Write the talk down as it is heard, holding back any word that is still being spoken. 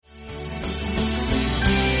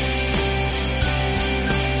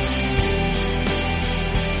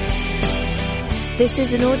This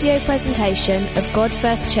is an audio presentation of God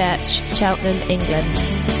First Church, Cheltenham, England.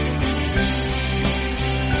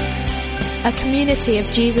 A community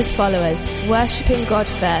of Jesus followers, worshipping God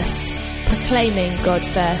first, proclaiming God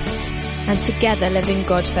first, and together living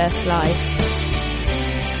God first lives.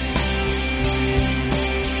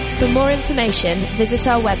 For more information, visit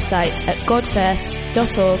our website at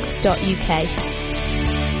godfirst.org.uk.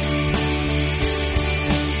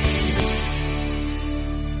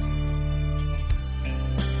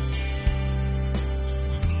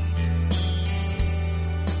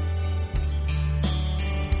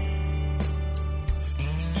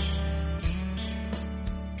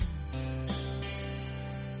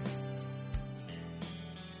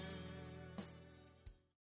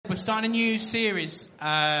 We're starting a new series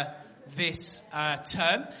this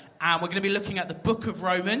term, and we're going to be looking at the book of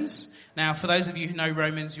Romans. Now, for those of you who know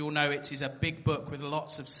Romans, you'll know it is a big book with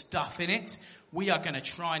lots of stuff in it. We are going to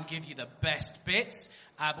try and give you the best bits,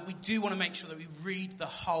 but we do want to make sure that we read the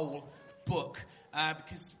whole book,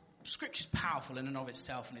 because Scripture's powerful in and of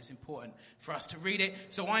itself, and it's important for us to read it.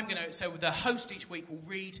 So the host each week will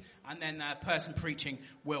read, and then the person preaching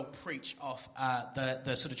will preach off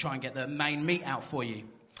the sort of try and get the main meat out for you.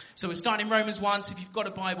 So we're starting in Romans 1, so if you've got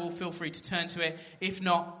a Bible, feel free to turn to it. If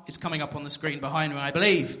not, it's coming up on the screen behind me, I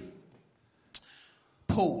believe.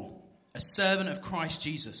 Paul, a servant of Christ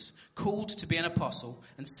Jesus, called to be an apostle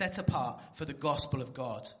and set apart for the gospel of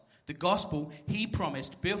God. The gospel he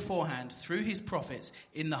promised beforehand through his prophets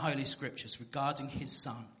in the Holy Scriptures regarding his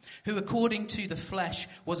Son, who according to the flesh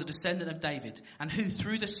was a descendant of David, and who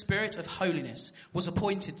through the Spirit of holiness was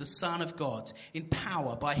appointed the Son of God in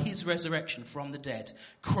power by his resurrection from the dead,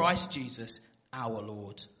 Christ Jesus our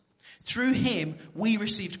Lord. Through him we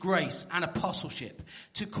received grace and apostleship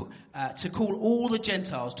to call all the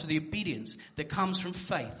Gentiles to the obedience that comes from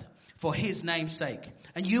faith for his name's sake.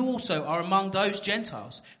 And you also are among those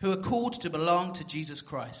Gentiles who are called to belong to Jesus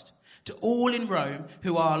Christ. To all in Rome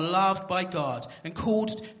who are loved by God and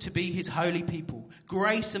called to be his holy people,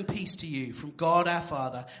 grace and peace to you from God our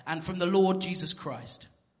Father and from the Lord Jesus Christ.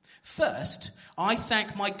 First, I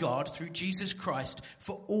thank my God through Jesus Christ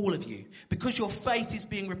for all of you, because your faith is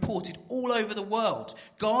being reported all over the world.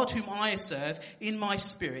 God, whom I serve in my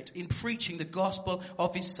spirit in preaching the gospel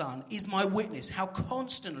of his Son, is my witness how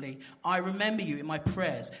constantly I remember you in my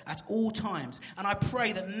prayers at all times. And I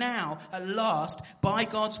pray that now, at last, by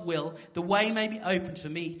God's will, the way may be opened for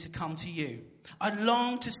me to come to you. I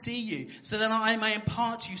long to see you so that I may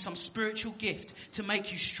impart to you some spiritual gift to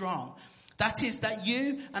make you strong. That is, that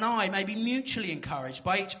you and I may be mutually encouraged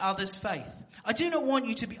by each other's faith. I do not want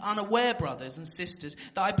you to be unaware, brothers and sisters,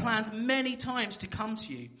 that I planned many times to come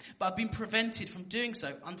to you, but have been prevented from doing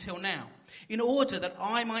so until now, in order that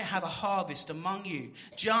I might have a harvest among you,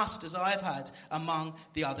 just as I have had among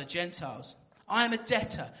the other Gentiles. I am a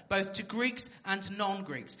debtor, both to Greeks and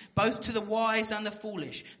non-Greeks, both to the wise and the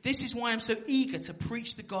foolish. This is why I am so eager to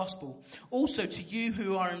preach the gospel, also to you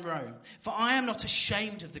who are in Rome. For I am not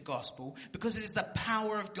ashamed of the gospel, because it is the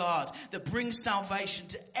power of God that brings salvation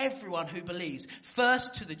to everyone who believes,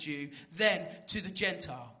 first to the Jew, then to the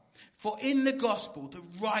Gentile. For in the gospel, the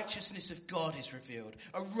righteousness of God is revealed,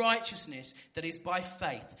 a righteousness that is by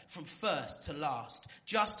faith from first to last,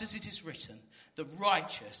 just as it is written, the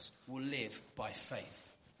righteous will live by faith.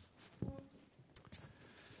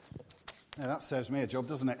 Yeah, that saves me a job,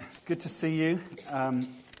 doesn't it? Good to see you.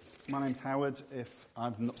 My name's Howard, if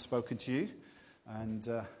I've not spoken to you, and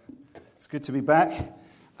it's good to be back.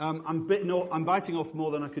 I'm biting off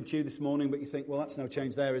more than I could chew this morning, but you think, well, that's no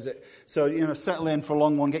change there, is it? So, settle in for a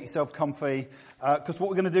long one, get yourself comfy, because what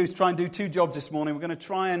we're going to do is try and do two jobs this morning. We're going to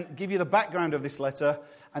try and give you the background of this letter,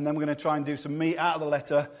 and then we're going to try and do some meat out of the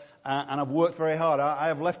letter, and I've worked very hard. I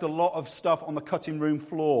have left a lot of stuff on the cutting room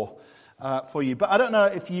floor for you. But I don't know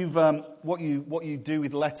if you've what you do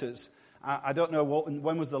with letters. I don't know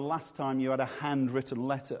when was the last time you had a handwritten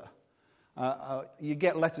letter. You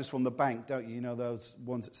get letters from the bank, don't you? You know, those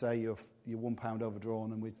ones that say you're £1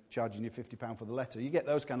 overdrawn and we're charging you £50 for the letter. You get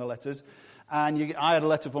those kind of letters. And I had a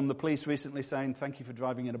letter from the police recently saying, thank you for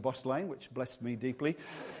driving in a bus lane, which blessed me deeply.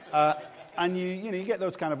 And you get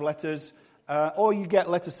those kind of letters. Or you get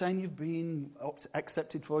letters saying you've been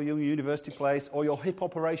accepted for your university place, or your hip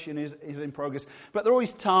operation is in progress. But they're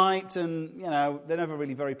always typed, and they're never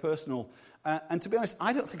really very personal. And to be honest,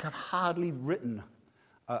 I don't think I've hardly written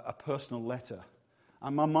a personal letter.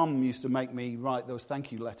 And my mum used to make me write those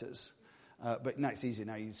thank you letters. But now it's easy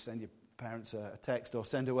now. You send your parents a text, or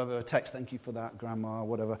send whoever a text, thank you for that, grandma, or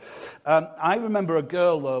whatever. I remember a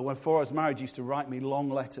girl, though, before I was married, used to write me long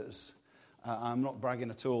letters. I'm not bragging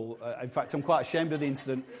at all. In fact, I'm quite ashamed of the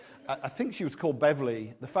incident. I think she was called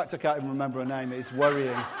Beverly. The fact I can't even remember her name is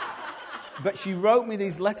worrying. But she wrote me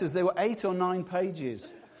these letters. They were 8 or 9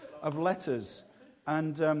 pages of letters.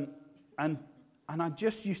 And I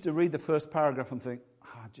just used to read the first paragraph and think,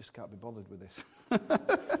 I just can't be bothered with this.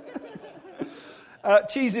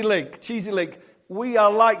 Cheesy link. We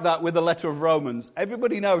are like that with the letter of Romans.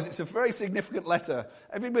 Everybody knows it's a very significant letter.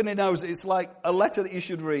 Everybody knows it's like a letter that you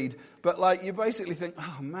should read. But like you basically think,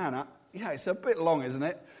 oh man, it's a bit long, isn't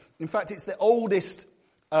it? In fact, it's the oldest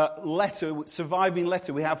surviving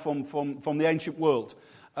letter we have from the ancient world.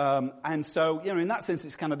 And so, in that sense,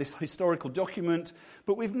 it's kind of this historical document.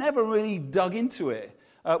 But we've never really dug into it.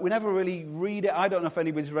 We never really read it. I don't know if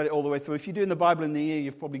anybody's read it all the way through. If you're doing the Bible in the year,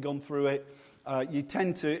 you've probably gone through it. You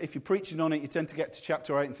tend to, if you're preaching on it, you tend to get to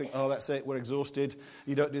chapter 8 and think, oh, that's it, we're exhausted.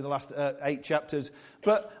 You don't do the last 8 chapters.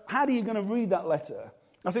 But how are you going to read that letter?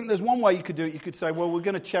 I think there's one way you could do it. You could say, well, we're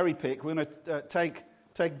going to cherry pick. We're going to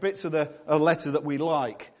take bits of a letter that we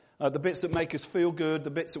like, the bits that make us feel good,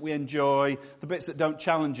 the bits that we enjoy, the bits that don't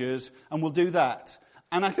challenge us, and we'll do that.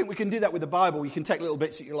 And I think we can do that with the Bible. You can take little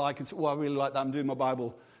bits that you like and say, I really like that, I'm doing my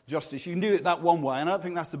Bible justice. You can do it that one way, and I don't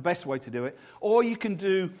think that's the best way to do it. Or you can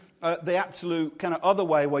do the absolute kind of other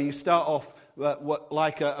way, where you start off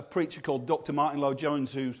like a preacher called Dr. Martin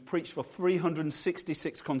Lloyd-Jones, who's preached for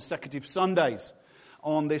 366 consecutive Sundays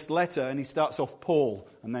on this letter, and he starts off Paul,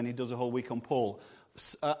 and then he does a whole week on Paul.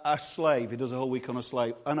 A slave, he does a whole week on a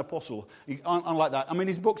slave. An apostle, unlike that. I mean,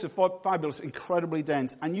 his books are fabulous, incredibly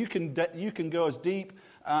dense, and you can go as deep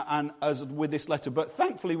and as with this letter. But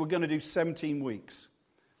thankfully, we're going to do 17 weeks.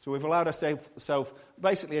 So we've allowed ourselves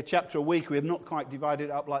basically a chapter a week. We have not quite divided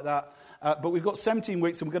it up like that. But we've got 17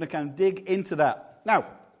 weeks, and we're going to kind of dig into that. Now,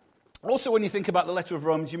 also when you think about the letter of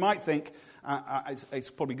Romans, you might think, it's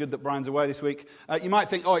probably good that Brian's away this week, you might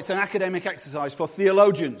think, it's an academic exercise for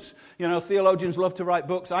theologians. Theologians love to write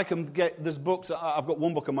books. There's books, I've got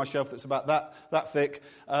one book on my shelf that's about that thick,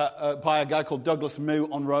 by a guy called Douglas Moo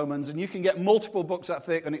on Romans, and you can get multiple books that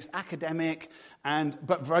thick, and it's academic,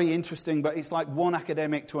 but very interesting, but it's like one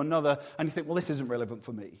academic to another, and you think, well, this isn't relevant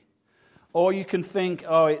for me. Or you can think,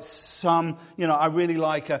 it's I really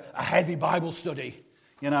like a heavy Bible study.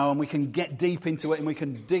 And we can get deep into it and we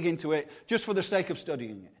can dig into it just for the sake of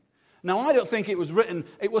studying it. Now, I don't think it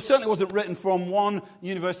certainly wasn't written from one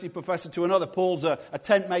university professor to another. Paul's a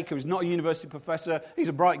tent maker. He's not a university professor. He's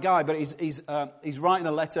a bright guy, but he's writing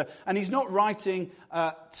a letter. And he's not writing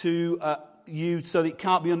to you so that it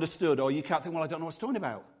can't be understood, or you can't think, well, I don't know what he's talking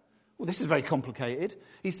about. Well, this is very complicated.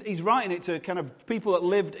 He's writing it to kind of people that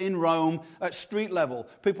lived in Rome at street level,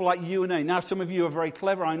 people like you and me. Now, some of you are very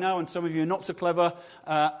clever, I know, and some of you are not so clever.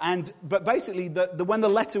 But basically, when the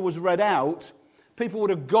letter was read out, people would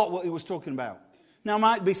have got what he was talking about. Now, there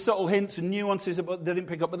might be subtle hints and nuances that they didn't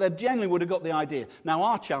pick up, but they generally would have got the idea. Now,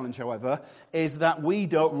 our challenge, however, is that we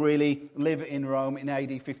don't really live in Rome in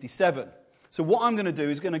AD 57. So what I'm going to do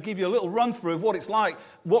is going to give you a little run through of what it's like,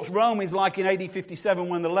 what Rome is like in AD 57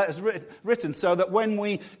 when the letter's written, so that when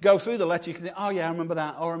we go through the letter, you can think, oh yeah, I remember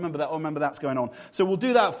that, or I remember that, or I remember that's going on. So we'll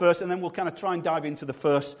do that first, and then we'll kind of try and dive into the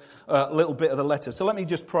first little bit of the letter. So let me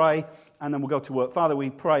just pray, and then we'll go to work. Father, we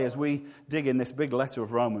pray as we dig in this big letter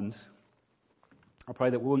of Romans. I pray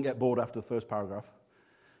that we wouldn't get bored after the first paragraph.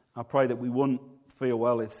 I pray that we wouldn't feel,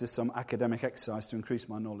 well, it's just some academic exercise to increase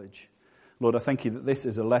my knowledge. Lord, I thank you that this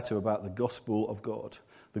is a letter about the gospel of God,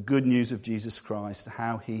 the good news of Jesus Christ,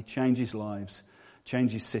 how he changes lives,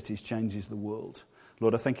 changes cities, changes the world.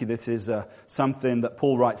 Lord, I thank you that is something that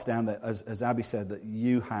Paul writes down, that, as Abby said, that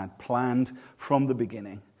you had planned from the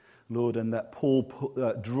beginning, Lord, and that Paul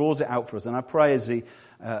draws it out for us. And I pray as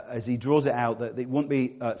he draws it out that it won't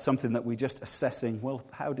be something that we're just assessing, well,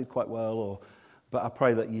 how did quite well, but I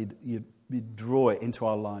pray that you'd draw it into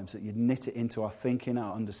our lives, that you'd knit it into our thinking,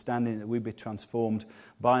 our understanding, that we'd be transformed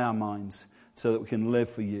by our minds so that we can live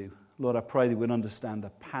for you. Lord, I pray that we'd understand the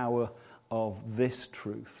power of this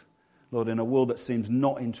truth. Lord, in a world that seems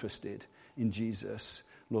not interested in Jesus,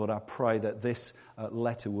 Lord, I pray that this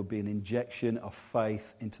letter would be an injection of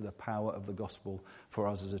faith into the power of the gospel for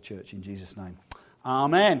us as a church, in Jesus' name.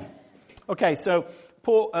 Amen. Okay, so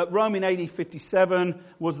Rome in AD 57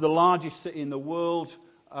 was the largest city in the world.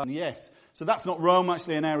 Yes. So that's not Rome,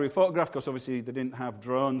 actually an aerial photograph, because obviously they didn't have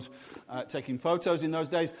drones taking photos in those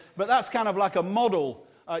days. But that's kind of like a model.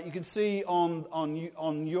 You can see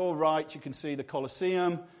on your right, you can see the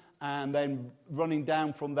Colosseum. and then running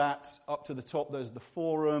down from that up to the top, there's the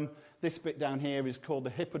Forum. This bit down here is called the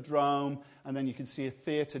Hippodrome, and then you can see a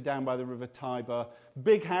theatre down by the River Tiber.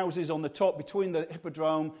 Big houses on the top between the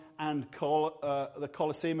Hippodrome and the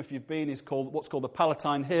Colosseum, if you've been, is called what's called the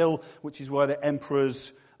Palatine Hill, which is where the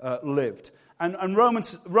emperors lived. And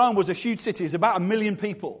Rome was a huge city. It's about 1 million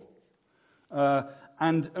people.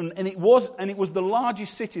 And it was the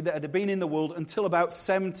largest city that had been in the world until about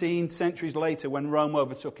 17 centuries later when Rome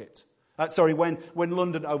overtook it. When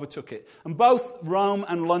London overtook it. And both Rome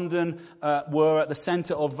and London were at the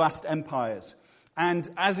centre of vast empires. And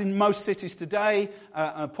as in most cities today,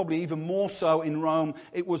 probably even more so in Rome,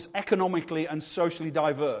 it was economically and socially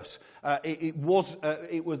diverse. There was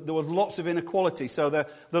lots of inequality. So the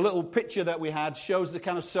little picture that we had shows the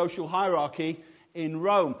kind of social hierarchy in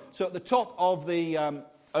Rome. So at the top of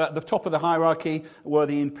the hierarchy were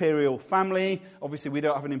the imperial family. Obviously, we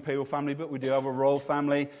don't have an imperial family, but we do have a royal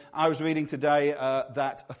family. I was reading today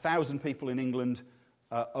that 1,000 people in England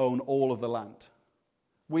own all of the land.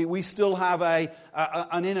 We still have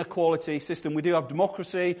an inequality system. We do have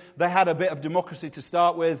democracy. They had a bit of democracy to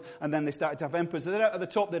start with, and then they started to have emperors. At the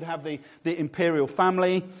top, they'd have the imperial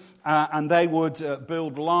family, and they would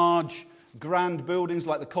build large, grand buildings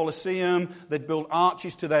like the Colosseum. They'd build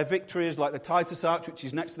arches to their victories like the Titus Arch, which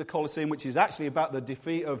is next to the Colosseum, which is actually about the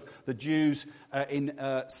defeat of the Jews in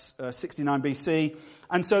 69 BC.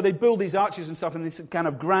 And so they'd build these arches and stuff in this kind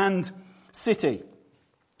of grand city.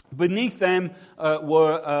 Beneath them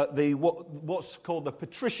were what's called the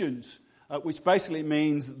patricians, which basically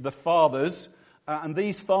means the fathers. And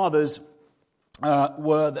these fathers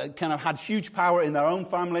had huge power in their own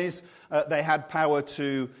families. They had power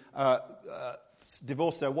to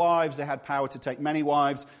divorce their wives. They had power to take many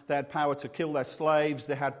wives. They had power to kill their slaves.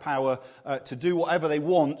 They had power to do whatever they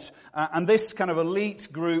want. And this kind of elite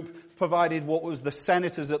group provided what was the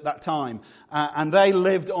senators at that time. And they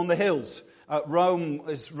lived on the hills. Rome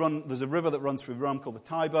there's a river that runs through Rome called the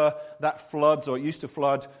Tiber. That floods, or it used to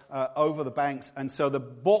flood, over the banks. And so the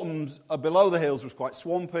bottoms below the hills was quite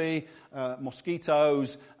swampy,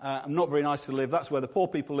 mosquitoes, not very nice to live. That's where the poor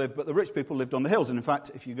people lived, but the rich people lived on the hills. And in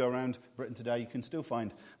fact, if you go around Britain today, you can still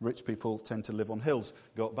find rich people tend to live on hills.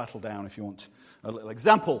 Go up Battledown if you want a little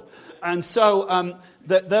example. And so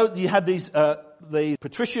you had the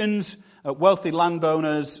patricians, wealthy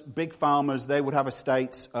landowners, big farmers. They would have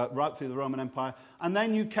estates right through the Roman Empire. And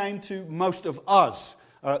then you came to most of us,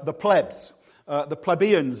 the plebs. The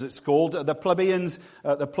plebeians, it's called. The plebeians,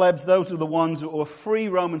 the plebs, those are the ones who were free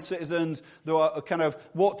Roman citizens. They were kind of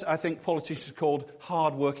what I think politicians called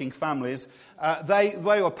hard-working families. They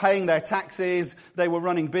were paying their taxes. They were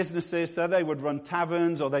running businesses, so they would run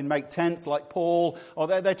taverns, or they'd make tents like Paul, or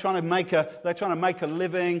they're trying to make a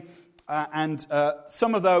living. And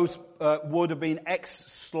some of those would have been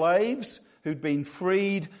ex-slaves who'd been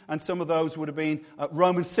freed, and some of those would have been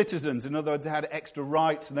Roman citizens. In other words, they had extra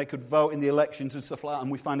rights and they could vote in the elections and stuff like that.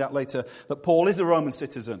 And we find out later that Paul is a Roman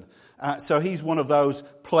citizen. So he's one of those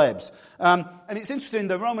plebs. And it's interesting,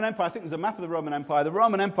 the Roman Empire, I think there's a map of the Roman Empire. The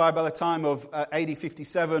Roman Empire, by the time of AD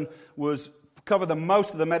 57, covered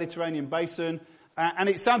most of the Mediterranean basin. And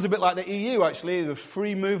it sounds a bit like the EU, actually. There was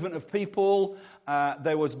free movement of people.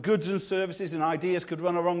 There was goods and services and ideas could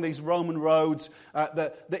run along these Roman roads.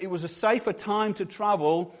 That it was a safer time to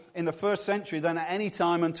travel in the first century than at any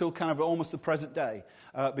time until kind of almost the present day.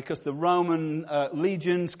 Because the Roman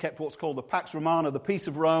legions kept what's called the Pax Romana, the Peace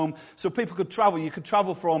of Rome. So people could travel. You could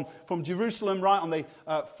travel from Jerusalem right on the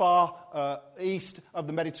far east of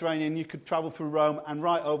the Mediterranean. You could travel through Rome and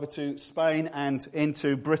right over to Spain and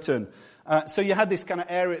into Britain. So you had this kind of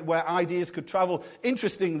area where ideas could travel.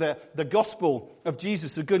 Interesting that the gospel of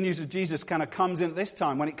Jesus, the good news of Jesus, kind of comes in at this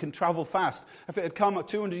time when it can travel fast. If it had come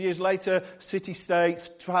 200 years later,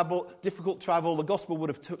 city-states, difficult travel, the gospel would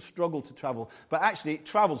have struggled to travel. But actually it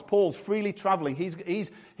travels. Paul's freely traveling.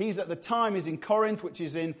 He's at the time, he's in Corinth, which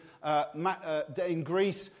is in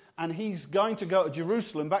Greece, and he's going to go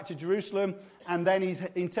to back to Jerusalem, and then he's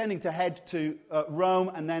intending to head to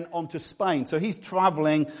Rome and then on to Spain. So he's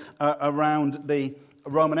traveling around the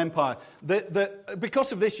Roman Empire.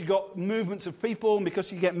 Because of this, you got movements of people, and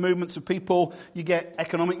because you get movements of people, you get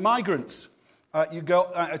economic migrants.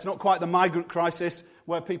 It's not quite the migrant crisis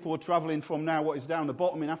where people were travelling from now what is down the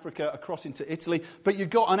bottom in Africa across into Italy, but you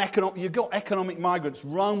got economic migrants.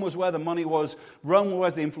 Rome was where the money was. Rome was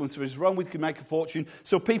where the influence was. Rome we could make a fortune,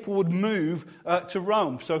 so people would move to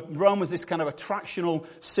Rome. So Rome was this kind of attractional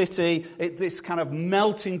city, this kind of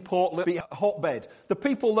melting pot, hotbed. The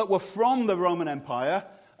people that were from the Roman Empire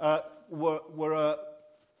were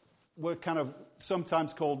kind of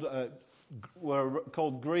sometimes called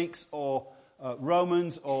Greeks or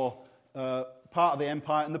Romans or part of the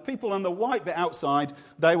empire. And the people on the white bit outside,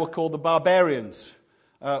 they were called the barbarians,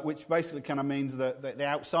 which basically kind of means the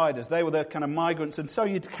outsiders. They were the kind of migrants. And so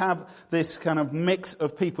you'd have this kind of mix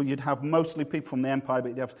of people. You'd have mostly people from the empire, but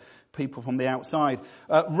you'd have people from the outside.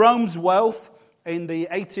 Rome's wealth in the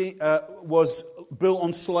was built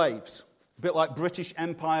on slaves. A bit like British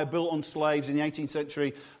Empire built on slaves in the 18th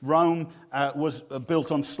century. Rome was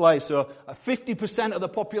built on slaves. So 50% of the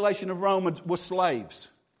population of Rome were slaves.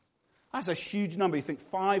 That's a huge number. You think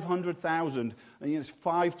 500,000, and it's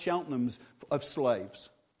 5 Cheltenhams of slaves.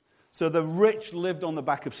 So the rich lived on the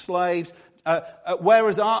back of slaves.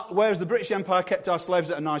 Whereas the British Empire kept our slaves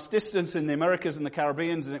at a nice distance in the Americas and the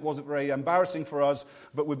Caribbean, and it wasn't very embarrassing for us,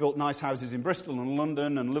 but we built nice houses in Bristol and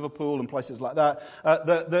London and Liverpool and places like that.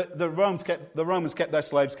 The Romans kept their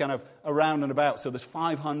slaves kind of around and about, so there's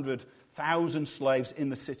 500,000 slaves in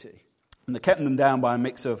the city. And they kept them down by a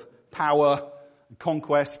mix of power and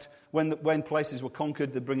conquest. When places were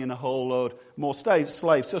conquered, they'd bring in a whole load more slaves.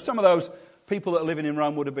 So some of those people that are living in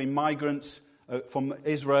Rome would have been migrants from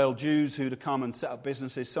Israel, Jews who'd have come and set up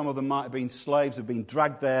businesses. Some of them might have been slaves, have been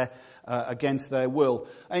dragged there against their will.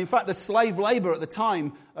 And in fact, the slave labor at the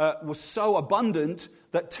time was so abundant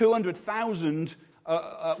that 200,000,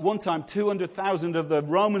 at one time, 200,000 of the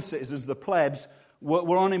Roman citizens, the plebs,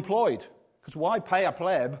 were unemployed. Because why pay a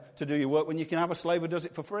pleb to do your work when you can have a slave who does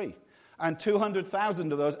it for free? And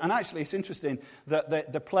 200,000 of those, and actually it's interesting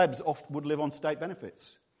that the plebs often would live on state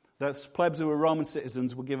benefits. The plebs who were Roman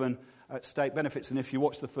citizens were given state benefits, and if you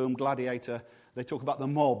watch the film Gladiator, they talk about the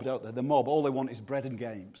mob, don't they? The mob, all they want is bread and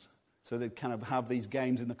games. So they'd kind of have these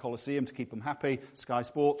games in the Colosseum to keep them happy. Sky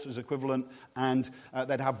Sports was equivalent, and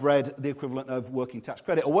they'd have bread, the equivalent of working tax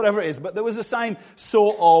credit, or whatever it is. But there was the same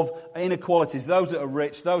sort of inequalities, those that are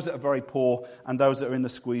rich, those that are very poor, and those that are in the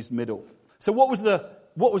squeezed middle. So what was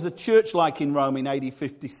the church like in Rome in AD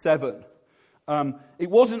 57? It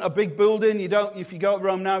wasn't a big building. If you go to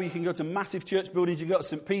Rome now, you can go to massive church buildings. You go to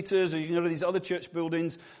St. Peter's, or you can go to these other church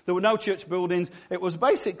buildings. There were no church buildings. It was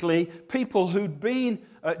basically people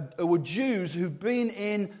were Jews who'd been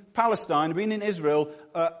in Palestine, been in Israel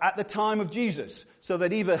at the time of Jesus. So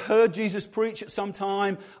they'd either heard Jesus preach at some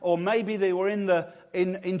time, or maybe they were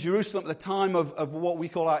in Jerusalem at the time of what we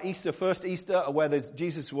call our Easter, first Easter, where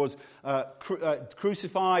Jesus was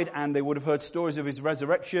crucified, and they would have heard stories of his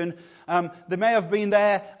resurrection. They may have been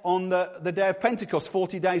there on the day of Pentecost,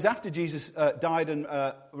 40 days after Jesus died and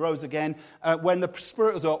rose again, when the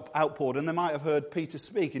Spirit was outpoured, and they might have heard Peter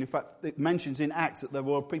speak. And in fact, it mentions in Acts that there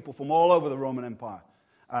were people from all over the Roman Empire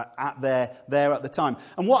there at the time.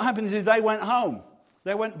 And what happens is they went home.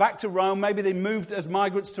 They went back to Rome. Maybe they moved as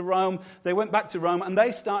migrants to Rome. They went back to Rome and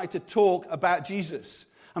they started to talk about Jesus.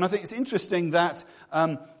 And I think it's interesting that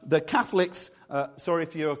the Catholics, sorry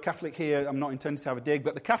if you're a Catholic here, I'm not intending to have a dig,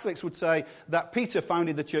 but the Catholics would say that Peter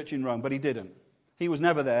founded the church in Rome, but he didn't. He was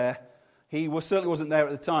never there. He certainly wasn't there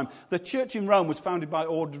at the time. The church in Rome was founded by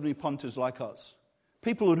ordinary punters like us.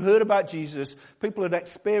 People who'd heard about Jesus, people who'd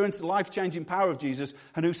experienced the life-changing power of Jesus,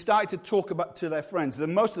 and who started to talk about to their friends.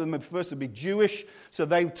 Most of them would first be Jewish, so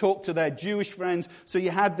they would talk to their Jewish friends. So you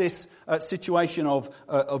had this situation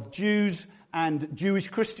of Jews and Jewish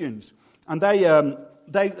Christians, and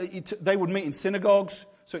they would meet in synagogues.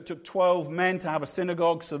 So it took 12 men to have a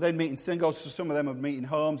synagogue, so they'd meet in synagogues. So some of them would meet in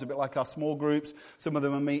homes, a bit like our small groups. Some of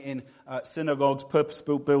them would meet in synagogues,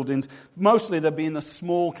 purpose-built buildings. Mostly they'd be in the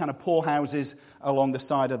small kind of poor houses along the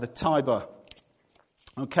side of the Tiber.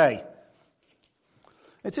 Okay.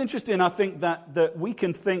 It's interesting, I think, that we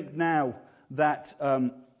can think now that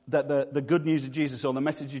the good news of Jesus or the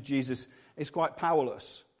message of Jesus is quite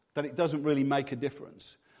powerless, that it doesn't really make a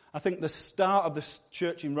difference. I think the start of the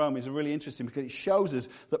church in Rome is really interesting because it shows us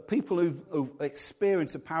that people who've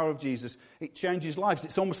experienced the power of Jesus, it changes lives.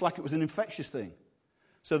 It's almost like it was an infectious thing.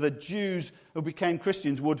 So the Jews who became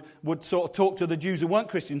Christians would sort of talk to the Jews who weren't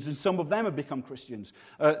Christians, and some of them had become Christians.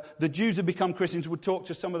 The Jews who become Christians would talk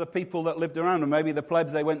to some of the people that lived around them. Maybe the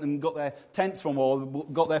plebs they went and got their tents from or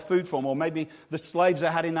got their food from, or maybe the slaves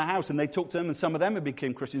they had in their house, and they talked to them, and some of them had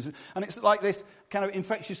become Christians. And it's like this kind of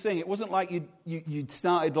infectious thing. It wasn't like you'd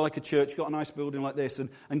started like a church, got a nice building like this,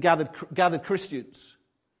 and gathered Christians.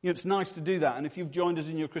 You know, it's nice to do that, and if you've joined us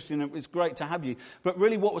and you're a Christian, it's great to have you. But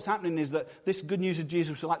really what was happening is that this good news of Jesus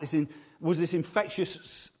was like this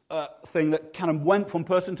infectious thing that kind of went from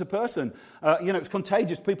person to person. It's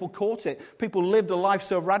contagious. People caught it. People lived a life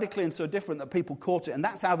so radically and so different that people caught it. And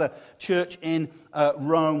that's how the church in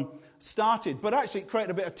Rome started. But actually it created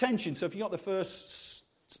a bit of tension. So if you got the first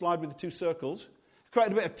slide with the 2 circles, it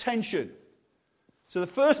created a bit of tension. So the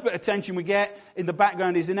first bit of tension we get in the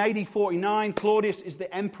background is in AD 49, Claudius is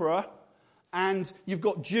the emperor, And you've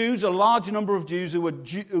got Jews, a large number of Jews who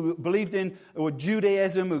believed in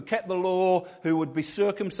Judaism, who kept the law, who would be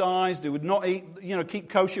circumcised, who would not eat, keep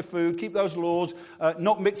kosher food, keep those laws,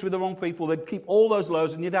 not mix with the wrong people. They'd keep all those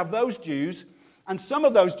laws, and you'd have those Jews. And some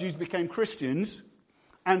of those Jews became Christians,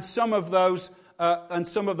 and some of those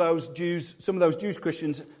Jewish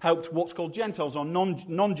Christians helped what's called Gentiles or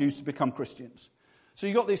non-Jews to become Christians. So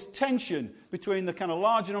you've got this tension between the kind of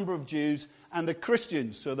large number of Jews and the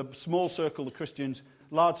Christians. So the small circle, the Christians,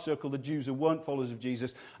 large circle, the Jews who weren't followers of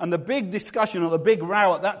Jesus. And the big discussion or the big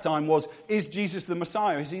row at that time was, is Jesus the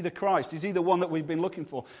Messiah? Is he the Christ? Is he the one that we've been looking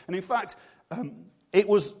for? And in fact, it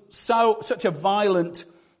was such a violent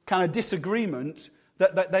kind of disagreement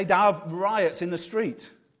that they'd have riots in the street.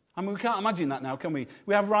 I mean, we can't imagine that now, can we?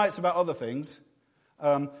 We have riots about other things.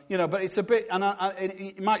 But it's a bit, and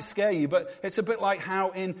it might scare you, but it's a bit like how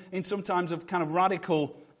in sometimes of kind of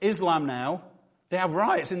radical Islam now, they have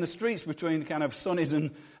riots in the streets between kind of Sunnis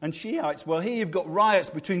and Shiites. Well, here you've got riots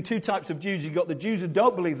between two types of Jews. You've got the Jews who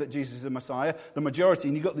don't believe that Jesus is the Messiah, the majority,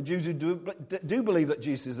 and you've got the Jews who do believe that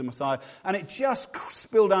Jesus is the Messiah. And it just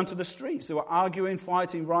spilled down to the streets. They were arguing,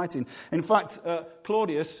 fighting, rioting. In fact,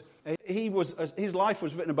 Claudius, his life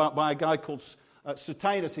was written about by a guy called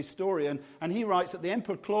Suetonius, historian, and he writes that the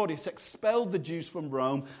Emperor Claudius expelled the Jews from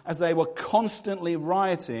Rome as they were constantly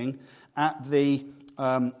rioting at the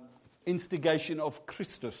instigation of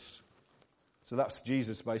Christus. So that's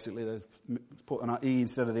Jesus, basically. They put an E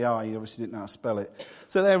instead of the I. He obviously didn't know how to spell it.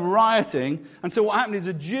 So they're rioting, and so what happened is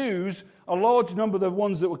the Jews, a large number of the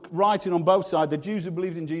ones that were rioting on both sides, the Jews who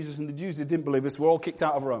believed in Jesus and the Jews who didn't believe this, were all kicked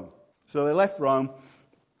out of Rome. So they left Rome,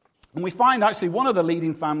 and we find actually one of the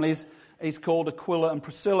leading families is called Aquila and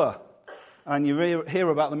Priscilla. And you hear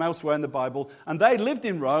about them elsewhere in the Bible. And they lived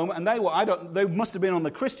in Rome, and they must have been on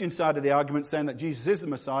the Christian side of the argument, saying that Jesus is the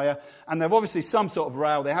Messiah. And they've obviously some sort of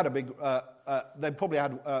row. They had a big, they probably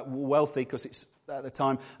had wealthy, because it's at the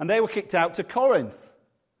time. And they were kicked out to Corinth.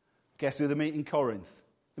 Guess who they meet in Corinth?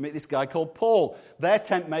 They meet this guy called Paul. They're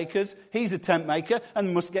tent makers. He's a tent maker, and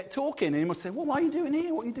they must get talking. And he must say, well, why are you doing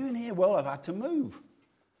here? What are you doing here? Well, I've had to move.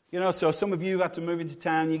 So some of you had to move into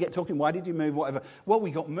town, you get talking, why did you move, whatever. Well,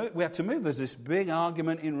 we had to move. There's this big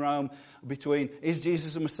argument in Rome between, is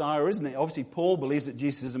Jesus a Messiah or isn't it? Obviously, Paul believes that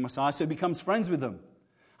Jesus is a Messiah, so he becomes friends with them.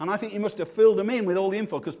 And I think he must have filled them in with all the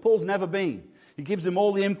info, because Paul's never been. He gives them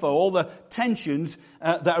all the info, all the tensions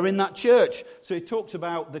that are in that church. So he talks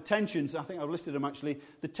about the tensions, I think I've listed them actually,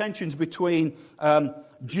 the tensions between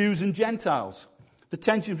Jews and Gentiles. The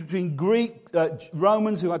tensions between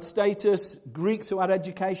Romans who had status, Greeks who had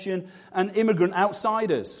education, and immigrant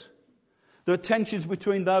outsiders. There are tensions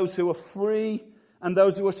between those who are free and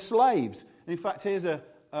those who are slaves. And in fact, here's a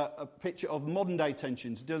picture of modern day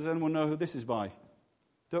tensions. Does anyone know who this is by?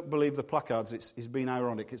 Don't believe the placards, it's been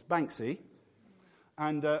ironic. It's Banksy.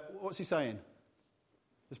 And what's he saying?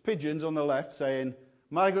 There's pigeons on the left saying,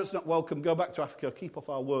 migrants not welcome, go back to Africa, keep off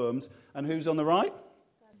our worms. And who's on the right?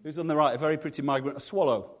 Who's on the right? A very pretty migrant, a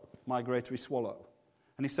swallow, migratory swallow.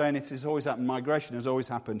 And he's saying this has always happened, migration has always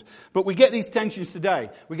happened. But we get these tensions today.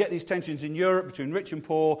 We get these tensions in Europe between rich and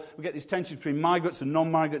poor. We get these tensions between migrants and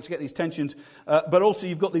non-migrants. We get these tensions, but also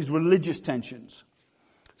you've got these religious tensions.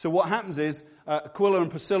 So what happens is Aquila and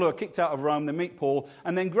Priscilla are kicked out of Rome, they meet Paul,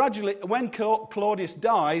 and then gradually, when Claudius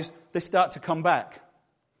dies, they start to come back.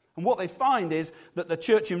 And what they find is that the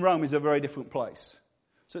church in Rome is a very different place.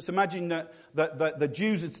 So let's imagine that the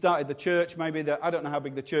Jews had started the church. Maybe I don't know how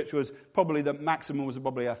big the church was. Probably the maximum was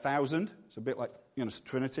probably 1,000. It's a bit like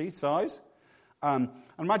Trinity size. And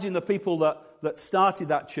imagine the people that started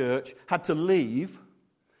that church had to leave,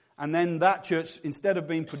 and then that church, instead of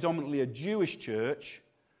being predominantly a Jewish church,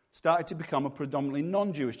 started to become a predominantly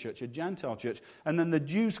non-Jewish church, a Gentile church. And then the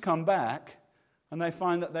Jews come back, and they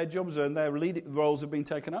find that their jobs and their leading roles have been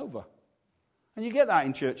taken over. And you get that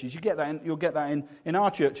in churches. You'll get that in our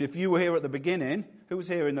church. If you were here at the beginning, who was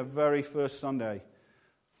here in the very first Sunday?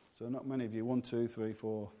 So not many of you. 1, 2, 3,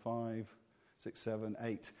 4, 5, 6, 7,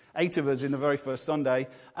 8. 8 of us in the very first Sunday.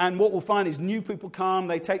 And what we'll find is new people come,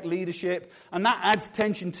 they take leadership, and that adds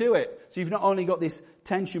tension to it. So you've not only got this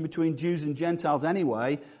tension between Jews and Gentiles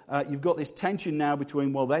anyway, you've got this tension now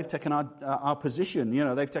between, well, they've taken our position,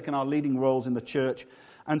 they've taken our leading roles in the church.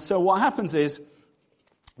 And so what happens is,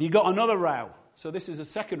 you've got another row. So this is a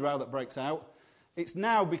second row that breaks out. It's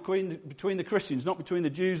now between the Christians, not between the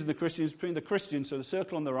Jews and the Christians, between the Christians, so the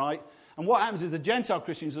circle on the right. And what happens is the Gentile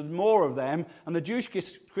Christians, there's more of them, and the Jewish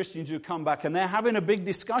Christians who come back, and they're having a big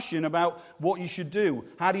discussion about what you should do.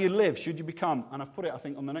 How do you live? Should you become? And I've put it, I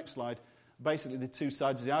think, on the next slide, basically the two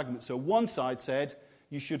sides of the argument. So one side said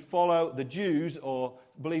you should follow the Jews or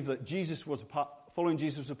believe that Jesus was following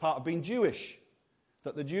Jesus was a part of being Jewish.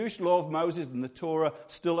 That the Jewish law of Moses and the Torah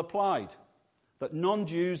still applied. That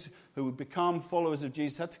non-Jews who would become followers of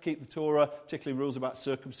Jesus had to keep the Torah, particularly rules about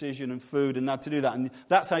circumcision and food, and had to do that. And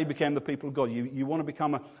that's how you became the people of God. You want to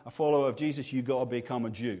become a follower of Jesus, you've got to become a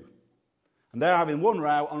Jew. And they're having one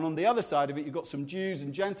route, and on the other side of it, you've got some Jews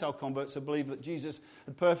and Gentile converts who believe that Jesus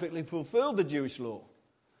had perfectly fulfilled the Jewish law.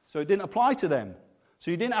 So it didn't apply to them. So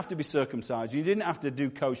you didn't have to be circumcised, you didn't have to do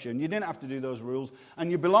kosher, and you didn't have to do those rules, and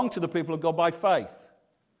you belong to the people of God by faith.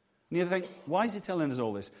 And you think, why is he telling us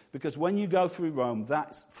all this? Because when you go through Rome,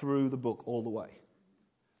 that's through the book all the way.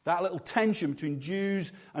 That little tension between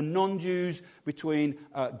Jews and non-Jews, between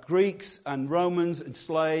Greeks and Romans and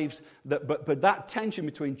slaves, but that tension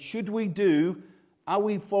between are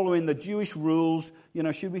we following the Jewish rules?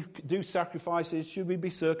 Should we do sacrifices? Should we be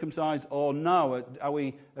circumcised? Or no, are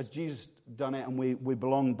we, as Jesus done it, and we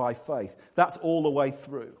belong by faith? That's all the way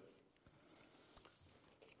through.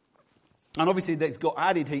 And obviously it's got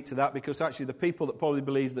added heat to that because actually the people that probably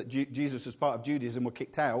believed that Jesus was part of Judaism were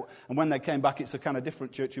kicked out. And when they came back, it's a kind of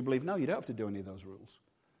different church who believe, no, you don't have to do any of those rules.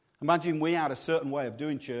 Imagine we had a certain way of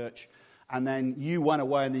doing church and then you went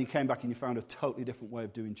away and then you came back and you found a totally different way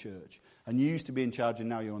of doing church. And you used to be in charge and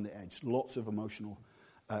now you're on the edge. Lots of emotional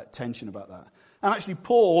tension about that. And actually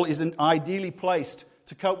Paul is ideally placed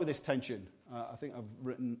to cope with this tension. I think I've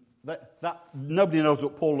written that nobody knows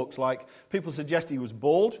what Paul looks like. People suggest he was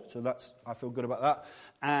bald, so I feel good about that.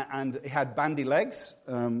 And he had bandy legs.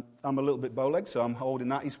 I'm a little bit bow-legged, so I'm holding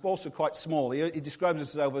that. He's also quite small. He describes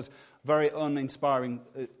himself as very uninspiring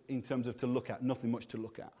in terms of to look at, nothing much to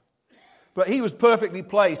look at. But he was perfectly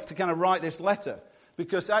placed to kind of write this letter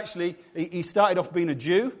because actually he started off being a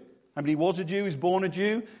Jew. I mean, he was a Jew, he was born a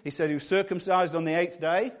Jew. He said he was circumcised on the 8th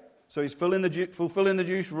day. So he's fulfilling the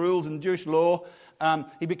Jewish rules and the Jewish law.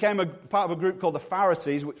 He became a part of a group called the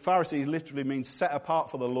Pharisees, which Pharisees literally means set apart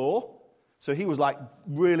for the law. So he was like,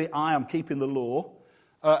 really, I am keeping the law.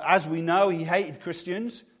 As we know, he hated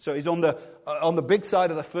Christians. So he's on the big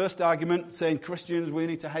side of the first argument, saying Christians, we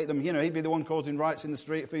need to hate them. He'd be the one causing riots in the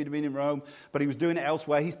street if he'd been in Rome. But he was doing it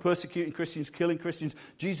elsewhere. He's persecuting Christians, killing Christians.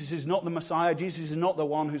 Jesus is not the Messiah. Jesus is not the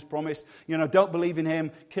one who's promised. Don't believe in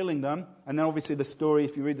him, killing them. And then obviously the story,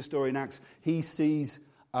 if you read the story in Acts, he sees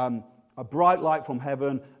a bright light from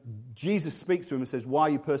heaven. Jesus speaks to him and says, why are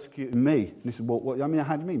you persecuting me? And he said, how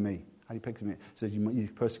do you mean me? How do you pick me? He says, you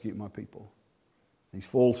persecute my people. And he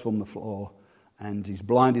falls from the floor and he's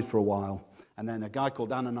blinded for a while. And then a guy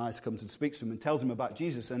called Ananias comes and speaks to him and tells him about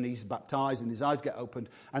Jesus, and he's baptized and his eyes get opened.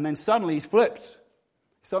 And then suddenly he's flipped.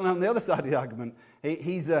 He's suddenly on the other side of the argument.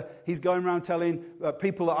 He's going around telling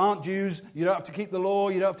people that aren't Jews, you don't have to keep the law,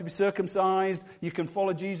 you don't have to be circumcised, you can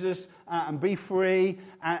follow Jesus and be free.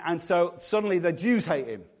 And so suddenly the Jews hate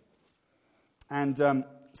him. And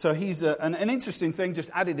so he's an interesting thing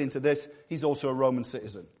just added into this, he's also a Roman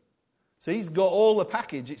citizen. So he's got all the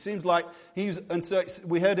package. It seems like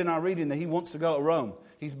we heard in our reading that he wants to go to Rome.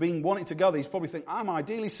 He's been wanting to go there. He's probably thinking, I'm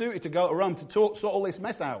ideally suited to go to Rome to sort all this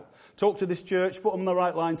mess out. Talk to this church, put them on the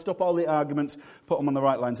right lines, stop all the arguments, put them on the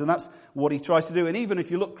right lines. And that's what he tries to do. And even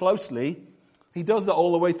if you look closely, he does that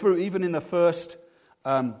all the way through. Even in the first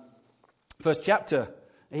chapter,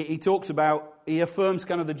 he talks about, he affirms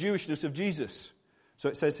kind of the Jewishness of Jesus. So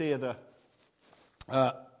it says here,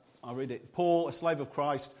 I'll read it. Paul, a slave of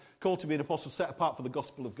Christ, called to be an apostle, set apart for the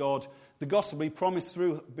gospel of God. The gospel he promised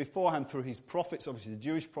beforehand through his prophets, obviously the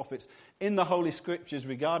Jewish prophets, in the Holy Scriptures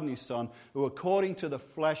regarding his son, who according to the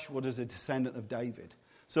flesh was a descendant of David.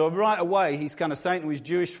 So right away, he's kind of saying to his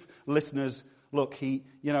Jewish listeners, look,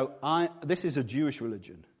 this is a Jewish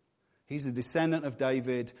religion. He's a descendant of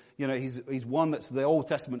David. He's one that's the Old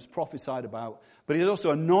Testament's prophesied about. But he's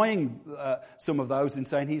also annoying some of those in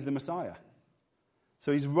saying he's the Messiah.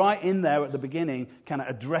 So he's right in there at the beginning, kind of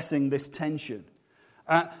addressing this tension.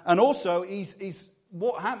 And also,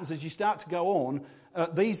 what happens as you start to go on,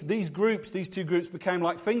 these two groups became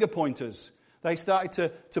like finger pointers. They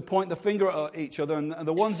started to point the finger at each other, and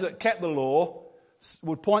the ones that kept the law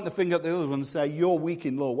would point the finger at the other one and say, you're weak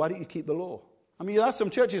in law, why don't you keep the law? I mean, you have some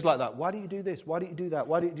churches like that. Why do you do this? Why do you do that?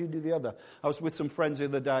 Why don't you do the other? I was with some friends the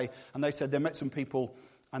other day, and they said they met some people,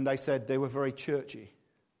 and they said they were very churchy.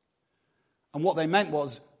 And what they meant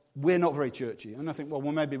was, we're not very churchy. And I think, well,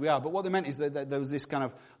 maybe we are. But what they meant is that there was this kind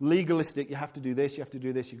of legalistic, you have to do this, you have to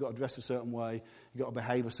do this, you've got to dress a certain way, you've got to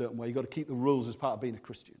behave a certain way, you've got to keep the rules as part of being a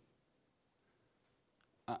Christian.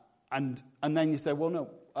 And then you say, well, no,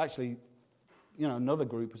 actually, another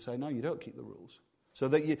group would say, no, you don't keep the rules.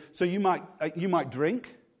 So you might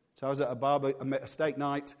drink. So I was at a bar, a steak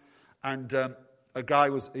night, and a guy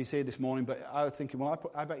he's here this morning, but I was thinking,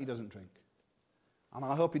 well, I bet he doesn't drink. And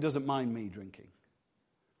I hope he doesn't mind me drinking.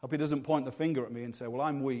 Hope he doesn't point the finger at me and say, well,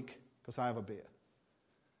 I'm weak because I have a beer.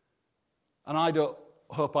 And I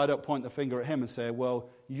hope I don't point the finger at him and say, well,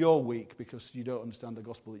 you're weak because you don't understand the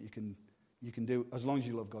gospel that you can do, as long as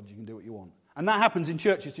you love God, you can do what you want. And that happens in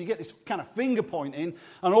churches. So you get this kind of finger pointing,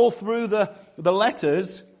 and all through the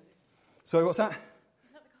letters. Sorry, what's that?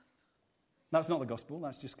 Is that the gospel? That's not the gospel.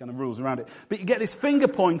 That's just kind of rules around it. But you get this finger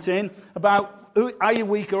pointing about, are you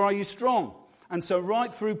weak or are you strong? And so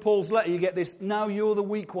right through Paul's letter, you get this, no, you're the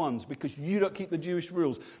weak ones because you don't keep the Jewish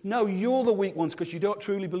rules. No, you're the weak ones because you don't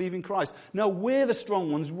truly believe in Christ. No, we're the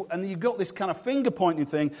strong ones. And you've got this kind of finger-pointing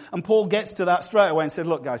thing. And Paul gets to that straight away and said,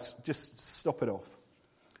 look, guys, just stop it off.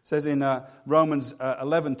 It says in Romans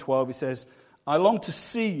 11:12, he says, I long to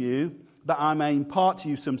see you that I may impart to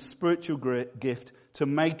you some spiritual gift to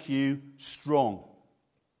make you strong.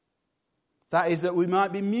 That is that we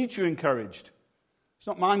might be mutually encouraged. It's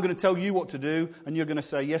not I'm going to tell you what to do and you're going to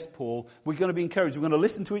say, yes, Paul. We're going to be encouraged. We're going to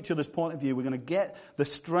listen to each other's point of view. We're going to get the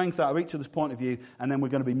strength out of each other's point of view, and then we're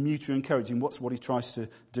going to be mutually encouraging. What's what he tries to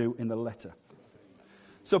do in the letter.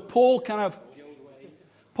 So Paul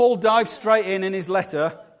dives straight in his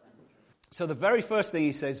letter. So the very first thing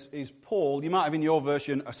he says is, Paul, you might have in your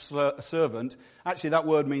version a servant. Actually, that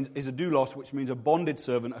word is a doulos, which means a bonded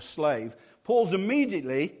servant, a slave. Paul's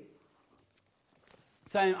immediately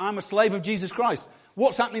saying, I'm a slave of Jesus Christ.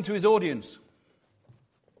 What's happening to his audience?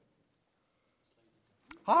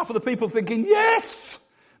 Half of the people thinking, yes,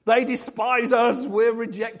 they despise us, we're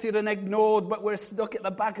rejected and ignored, but we're stuck at the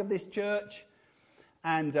back of this church.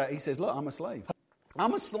 And he says, look, I'm a slave.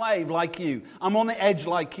 I'm a slave like you. I'm on the edge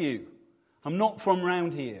like you. I'm not from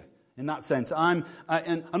round here in that sense. And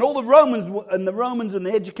all the Romans and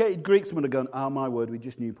the educated Greeks would have gone, oh my word, we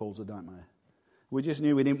just knew Paul's a nightmare. We just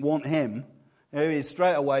knew we didn't want him. He is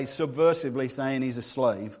straight away subversively saying he's a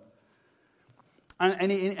slave. And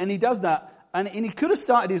he does that. And he could have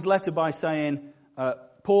started his letter by saying,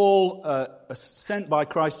 Paul, sent by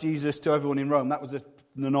Christ Jesus to everyone in Rome. That was the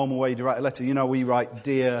normal way to write a letter. You know, we write,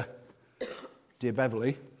 Dear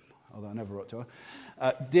Beverly, although I never wrote to her.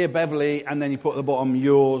 Dear Beverly, and then you put at the bottom,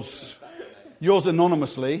 yours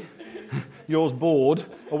anonymously, yours bored,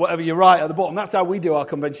 or whatever you write at the bottom. That's how we do our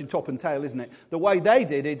convention, top and tail, isn't it? The way they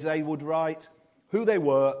did is they would write who they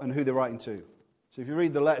were and who they're writing to. So if you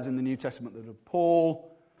read the letters in the New Testament, that are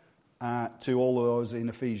Paul to all those in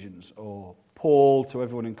Ephesians, or Paul to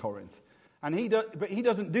everyone in Corinth. But he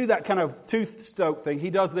doesn't do that kind of tooth-stoke thing. He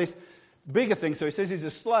does this bigger thing. So he says he's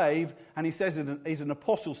a slave, and he says he's an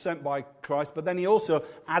apostle sent by Christ, but then he also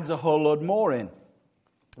adds a whole load more in.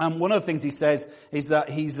 And one of the things he says is that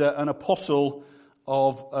he's an apostle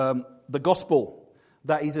of the gospel,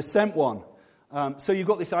 that he's a sent one. So you've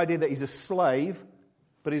got this idea that he's a slave,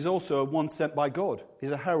 but he's also one sent by God.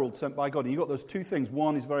 He's a herald sent by God. And you've got those two things.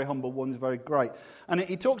 One is very humble, one is very great. And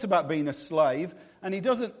he talks about being a slave, and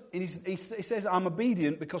he says, I'm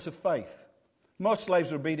obedient because of faith. Most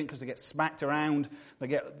slaves are obedient because they get smacked around, they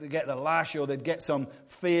get the lash, or they'd get some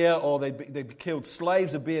fear, or they'd be killed.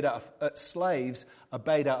 Slaves obeyed out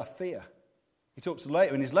of fear. He talks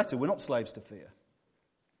later in his letter, we're not slaves to fear.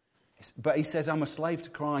 But he says, I'm a slave to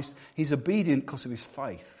Christ. He's obedient because of his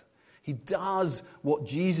faith. He does what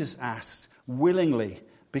Jesus asked willingly,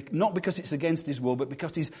 not because it's against his will, but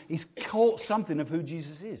because he's caught something of who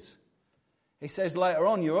Jesus is. He says later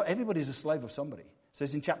on, everybody's a slave of somebody. It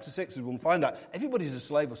says in chapter 6, we'll find that everybody's a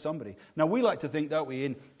slave of somebody. Now, we like to think, don't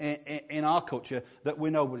we, in our culture, that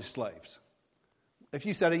we're nobody's slaves. If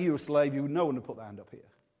you said, are you a slave, you would no one would put their hand up here.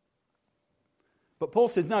 But Paul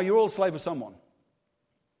says, no, you're all a slave of someone.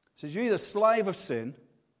 He says, you're either slave of sin,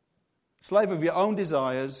 slave of your own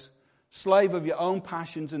desires, slave of your own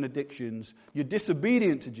passions and addictions, you're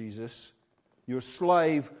disobedient to Jesus, you're a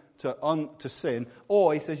slave to sin,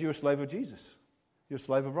 or he says you're a slave of Jesus. You're a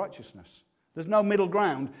slave of righteousness. There's no middle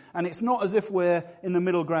ground, and it's not as if we're in the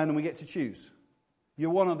middle ground and we get to choose. You're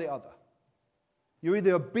one or the other. You're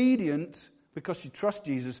either obedient because you trust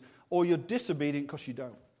Jesus, or you're disobedient because you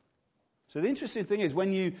don't. So the interesting thing is,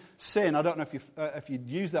 when you sin, I don't know if you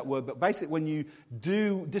use that word, but basically when you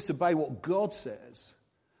do disobey what God says,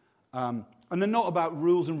 and they're not about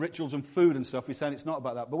rules and rituals and food and stuff, we're saying it's not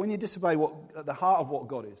about that, but when you disobey at the heart of what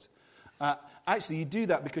God is, actually you do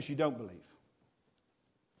that because you don't believe.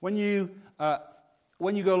 When you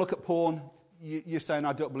go look at porn, you're saying,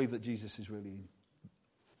 I don't believe that Jesus is really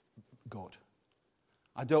God.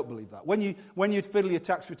 I don't believe that. When you fiddle your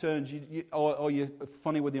tax returns, or you're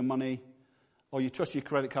funny with your money, or you trust your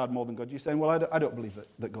credit card more than God, you're saying, well, I don't believe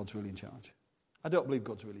that God's really in charge. I don't believe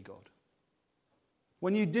God's really God.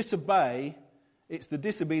 When you disobey, it's the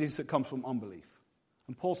disobedience that comes from unbelief.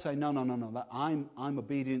 And Paul's saying, no, that I'm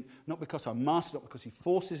obedient, not because I'm master, not because he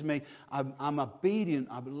forces me. I'm obedient.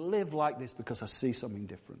 I live like this because I see something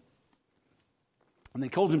different. And he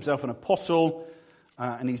calls himself an apostle,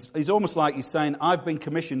 and he's almost like he's saying, I've been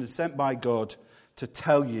commissioned and sent by God to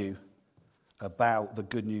tell you about the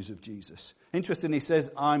good news of Jesus. Interestingly, he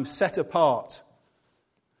says, I'm set apart.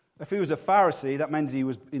 If he was a Pharisee, that means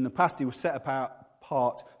in the past he was set apart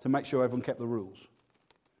to make sure everyone kept the rules.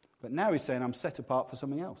 But now he's saying, I'm set apart for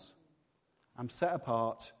something else. I'm set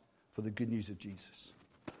apart for the good news of Jesus.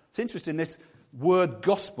 It's interesting, this word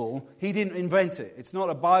gospel, he didn't invent it. It's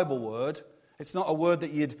not a Bible word. It's not a word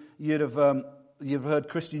that you've heard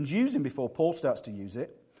Christians using before Paul starts to use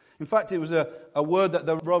it. In fact, it was a word that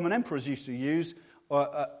the Roman emperors used to use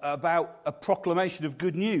about a proclamation of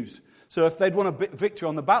good news. So if they'd won a victory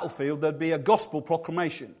on the battlefield, there'd be a gospel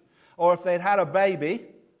proclamation. Or if they'd had a baby,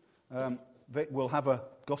 we'll have a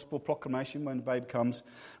gospel proclamation when the babe comes,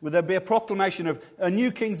 where there'd be a proclamation of a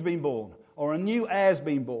new king's been born, or a new heir's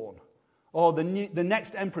been born, or the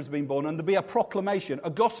next emperor's been born, and there'd be a proclamation, a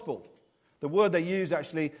gospel. The word they use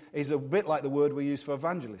actually is a bit like the word we use for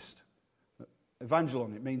evangelist.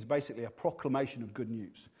 Evangelon, it means basically a proclamation of good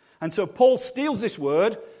news. And so Paul steals this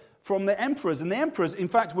word from the emperors. And the emperors, in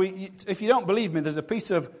fact, if you don't believe me, there's a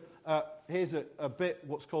piece of, here's a bit,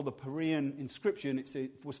 what's called the Parian inscription.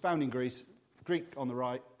 It was found in Greece, Greek on the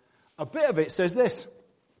right. A bit of it says this.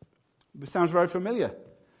 It sounds very familiar.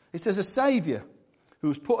 It says, a saviour who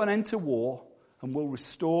has put an end to war and will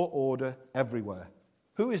restore order everywhere.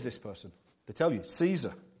 Who is this person? They tell you,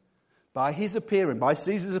 Caesar. By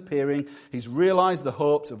Caesar's appearing, he's realized the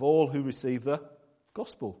hopes of all who receive the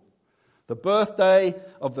gospel. The birthday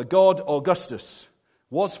of the god Augustus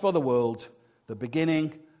was for the world the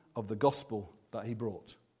beginning of the gospel that he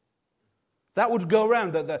brought. That would go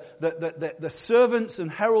around, the servants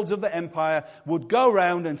and heralds of the empire would go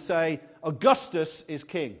around and say, Augustus is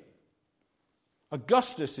king.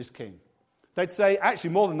 Augustus is king. They'd say, actually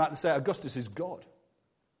more than that, they'd say Augustus is God.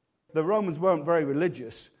 The Romans weren't very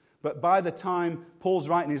religious, but by the time Paul's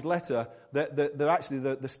writing his letter,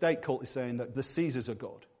 the state cult is saying that the Caesars are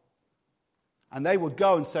God. And they would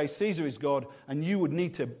go and say, Caesar is God, and you would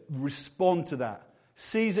need to respond to that.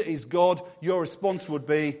 Caesar is God, your response would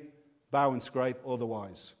be, bow and scrape,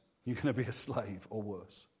 otherwise you're going to be a slave or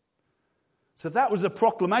worse. So that was the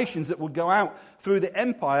proclamations that would go out through the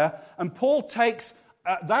empire, and Paul takes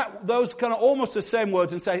those kind of almost the same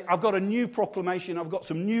words and say, I've got a new proclamation, I've got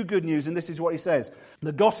some new good news, and this is what he says.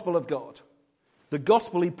 The gospel of God. The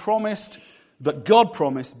gospel he promised, that God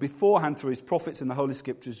promised beforehand through his prophets in the Holy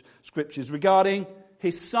Scriptures regarding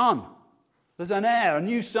his son. There's an heir, a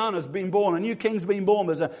new son has been born, a new king's been born,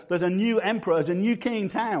 there's a new emperor, there's a new king in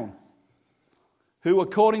town, who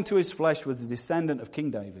according to his flesh was a descendant of King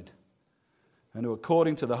David, and who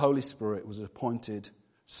according to the Holy Spirit was appointed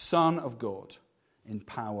Son of God, in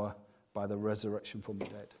power by the resurrection from the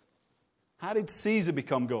dead. How did Caesar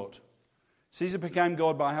become God? Caesar became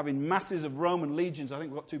God by having masses of Roman legions. I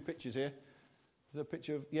think we've got two pictures here. There's a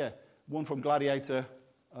picture of, one from Gladiator,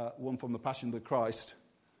 one from the Passion of the Christ,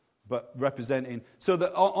 but representing. So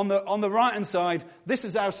that on the right-hand side, this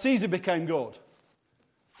is how Caesar became God.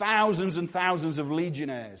 Thousands and thousands of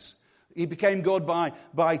legionnaires. He became God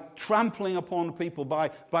by trampling upon people, by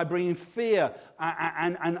bringing fear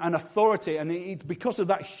and authority. And because of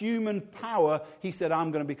that human power, he said,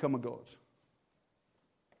 I'm going to become a God.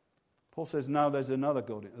 Paul says, no, there's another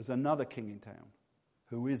God. There's another king in town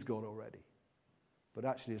who is God already, but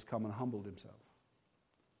actually has come and humbled himself.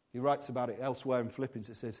 He writes about it elsewhere in Philippians.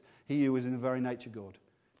 It says, he who is in the very nature God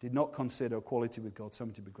did not consider equality with God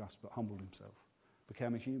something to be grasped, but humbled himself,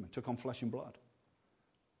 became a human, took on flesh and blood.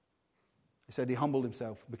 He said he humbled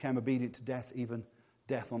himself, became obedient to death, even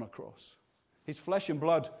death on a cross. His flesh and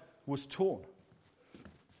blood was torn.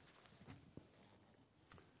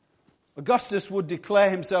 Augustus would declare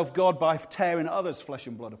himself God by tearing others' flesh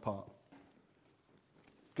and blood apart.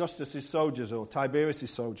 Augustus' soldiers, or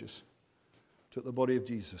Tiberius' soldiers, took the body of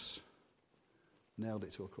Jesus, nailed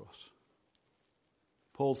it to a cross.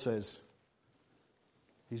 Paul says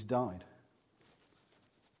he's died.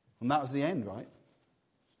 And that was the end, right?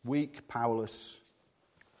 Weak, powerless,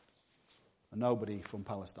 a nobody from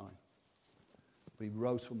Palestine. But he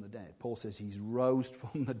rose from the dead. Paul says he's rose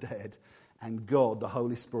from the dead, and God, the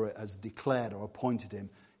Holy Spirit, has declared or appointed him.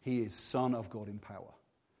 He is Son of God in power.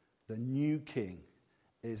 The new king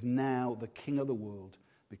is now the king of the world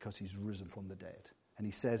because he's risen from the dead. And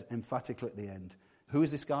he says emphatically at the end, who is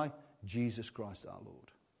this guy? Jesus Christ our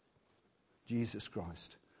Lord. Jesus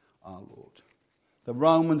Christ our Lord. The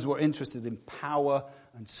Romans were interested in power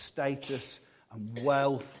and status and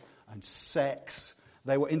wealth and sex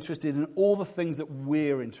They were interested in all the things that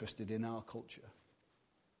we're interested in our culture.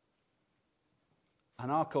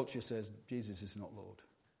 And our culture says, Jesus is not Lord.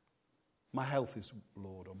 My health is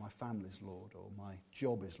Lord, or my family is Lord, or my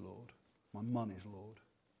job is Lord, my money is Lord.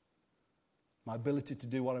 My ability to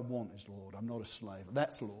do what I want is Lord. I'm not a slave.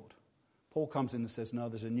 That's Lord. Paul comes in and says, no,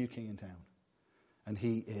 there's a new king in town. And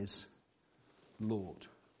he is Lord.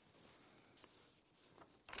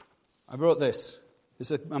 I wrote this.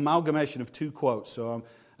 It's an amalgamation of two quotes. So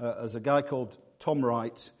there's a guy called Tom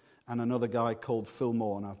Wright and another guy called Phil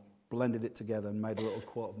Moore. And I've blended it together and made a little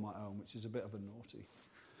quote of my own, which is a bit of a naughty.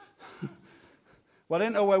 Well, I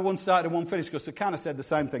didn't know where one started and one finished because they kind of said the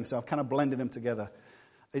same thing. So I've kind of blended them together.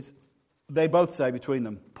 They both say between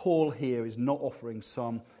them, Paul here is not offering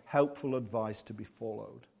some helpful advice to be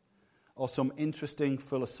followed, or some interesting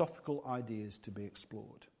philosophical ideas to be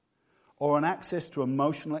explored, or an access to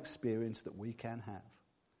emotional experience that we can have.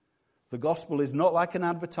 The gospel is not like an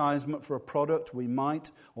advertisement for a product we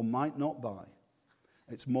might or might not buy.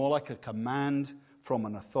 It's more like a command from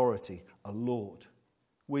an authority, a Lord.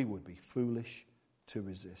 We would be foolish to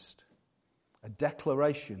resist. A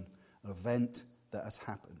declaration, an event that has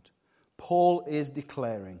happened. Paul is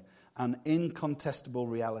declaring an incontestable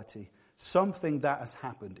reality, something that has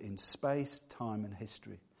happened in space, time, and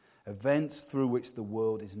history. Events through which the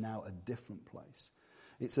world is now a different place.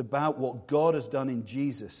 It's about what God has done in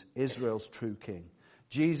Jesus, Israel's true king.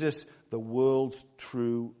 Jesus, the world's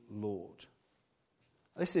true Lord.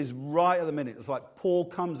 This is right at the minute. It's like Paul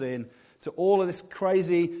comes in to all of this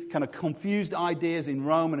crazy, kind of confused ideas in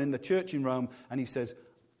Rome and in the church in Rome, and he says,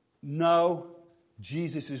 no,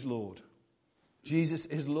 Jesus is Lord. Jesus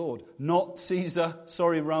is Lord. Not Caesar,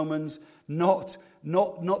 sorry Romans, not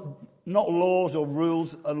laws or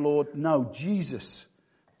rules are Lord. No, Jesus.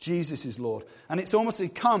 Jesus is Lord. And it's almost, he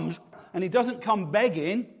comes, and he doesn't come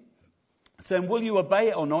begging, saying, will you obey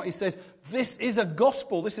it or not? He says, this is a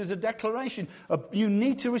gospel, this is a declaration. You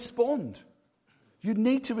need to respond. You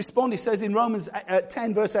need to respond. He says in Romans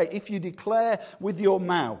 10 verse 8, if you declare with your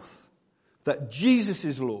mouth that Jesus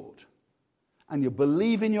is Lord, and you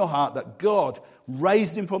believe in your heart that God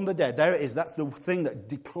raised him from the dead, there it is, that's the thing that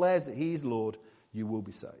declares that he is Lord, you will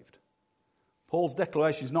be saved. Paul's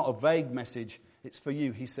declaration is not a vague message, it's for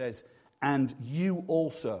you. He says, and you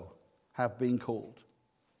also have been called.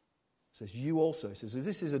 He says, you also. He says,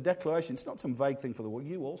 this is a declaration, it's not some vague thing for the world,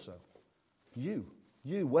 you also. You,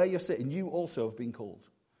 where you're sitting, you also have been called.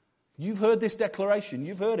 You've heard this declaration,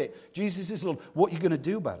 you've heard it. Jesus is Lord. What are you going to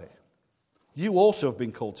do about it? You also have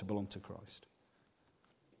been called to belong to Christ.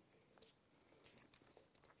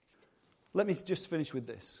 Let me just finish with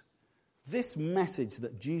this. This message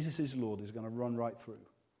that Jesus is Lord is going to run right through.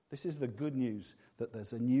 This is the good news that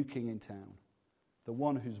there's a new king in town. The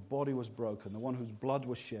one whose body was broken, the one whose blood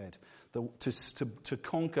was shed, to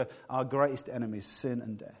conquer our greatest enemies, sin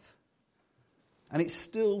and death. And it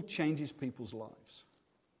still changes people's lives.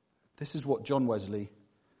 This is what John Wesley,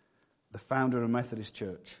 the founder of the Methodist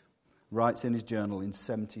Church, writes in his journal in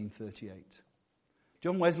 1738.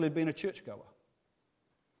 John Wesley had been a churchgoer.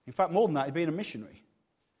 In fact, more than that, he'd been a missionary.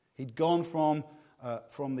 He'd gone from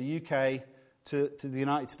the UK to the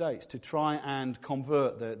United States to try and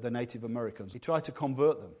convert the Native Americans. He tried to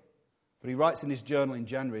convert them. But he writes in his journal in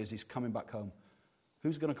January as he's coming back home,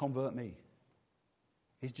 who's going to convert me?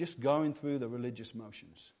 He's just going through the religious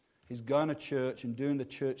motions. He's going to church and doing the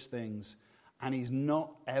church things, and he's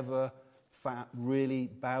not ever really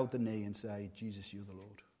bowed the knee and say, Jesus, you're the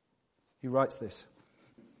Lord. He writes this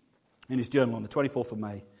in his journal on the 24th of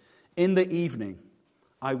May. In the evening,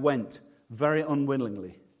 I went very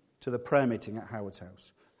unwillingly to the prayer meeting at Howard's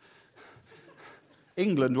house.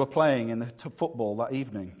 England were playing in the football that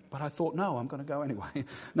evening, but I thought, no, I'm going to go anyway.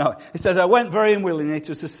 No, it says, I went very unwillingly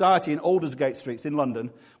to a society in Aldersgate Streets in London,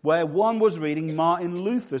 where one was reading Martin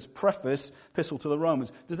Luther's preface, Epistle to the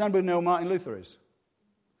Romans. Does anybody know who Martin Luther is?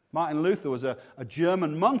 Martin Luther was a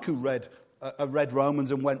German monk who read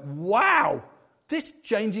Romans and went, wow, this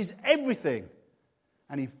changes everything.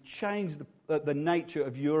 And he changed the nature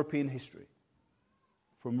of European history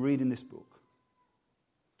from reading this book.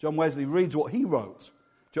 John Wesley reads what he wrote,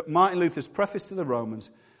 Martin Luther's preface to the Romans,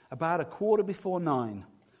 about 9:15,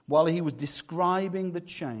 while he was describing the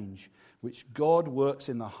change which God works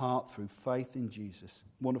in the heart through faith in Jesus.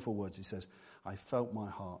 Wonderful words, he says, I felt my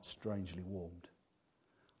heart strangely warmed.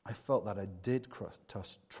 I felt that I did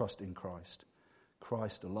trust in Christ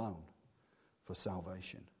alone, for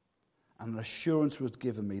salvation. And an assurance was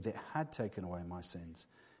given me that it had taken away my sins,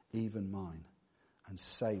 even mine, and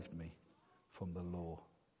saved me from the law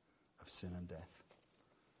of sin and death.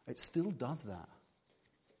 It still does that.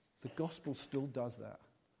 The gospel still does that.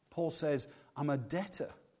 Paul says, I'm a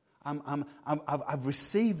debtor. I've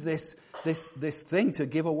received this thing to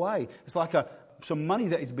give away. It's like some money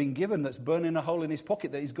that has been given that's burning a hole in his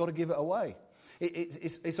pocket that he's got to give it away.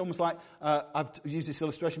 It's almost like, I've used this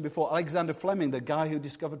illustration before, Alexander Fleming, the guy who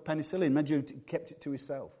discovered penicillin, imagine he kept it to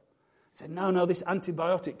himself. He said, no, this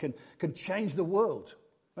antibiotic can change the world.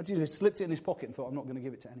 Imagine he slipped it in his pocket and thought, I'm not going to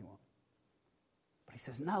give it to anyone. But he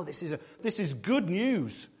says, no, this is good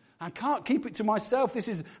news. I can't keep it to myself. This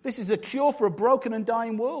is a cure for a broken and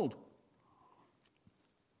dying world.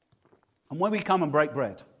 And when we come and break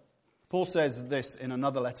bread, Paul says this in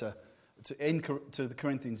another letter to the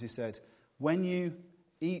Corinthians. He said, when you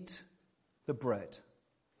eat the bread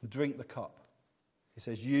and drink the cup, he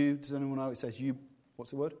says, does anyone know? It says you,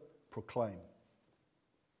 what's the word? Proclaim.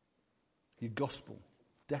 Your gospel,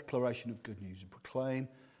 declaration of good news. You proclaim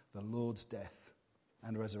the Lord's death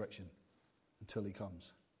and resurrection until he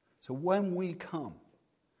comes. So when we come,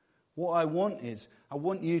 what I want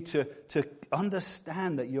you to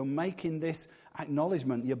understand that you're making this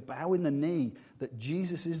acknowledgement, you're bowing the knee that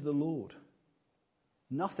Jesus is the Lord.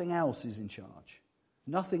 Nothing else is in charge.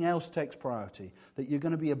 Nothing else takes priority. That you're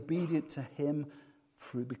going to be obedient to him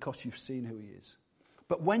because you've seen who he is.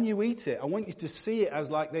 But when you eat it, I want you to see it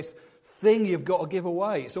as like this thing you've got to give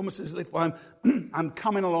away. It's almost as if I'm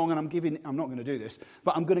coming along and I'm not going to do this,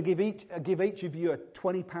 but I'm going to give each of you a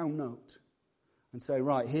 £20 note and say,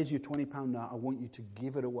 right, here's your £20 note. I want you to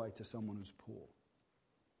give it away to someone who's poor.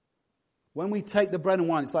 When we take the bread and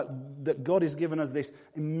wine, it's like that God has given us this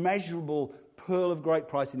immeasurable pearl of great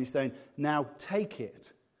price, and he's saying, now take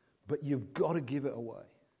it, but you've got to give it away.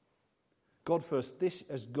 God first, this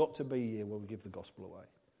has got to be a year where we give the gospel away.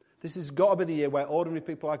 This has got to be the year where ordinary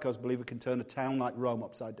people like us believe we can turn a town like Rome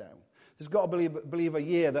upside down. There's got to believe a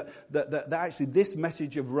year that actually this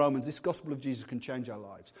message of Romans, this gospel of Jesus can change our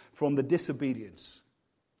lives from the disobedience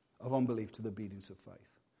of unbelief to the obedience of faith.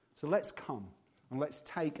 So let's come and let's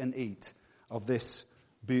take and eat of this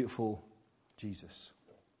beautiful Jesus.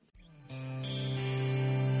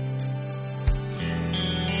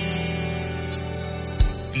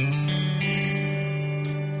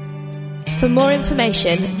 For more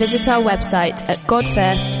information, visit our website at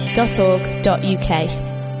godfirst.org.uk.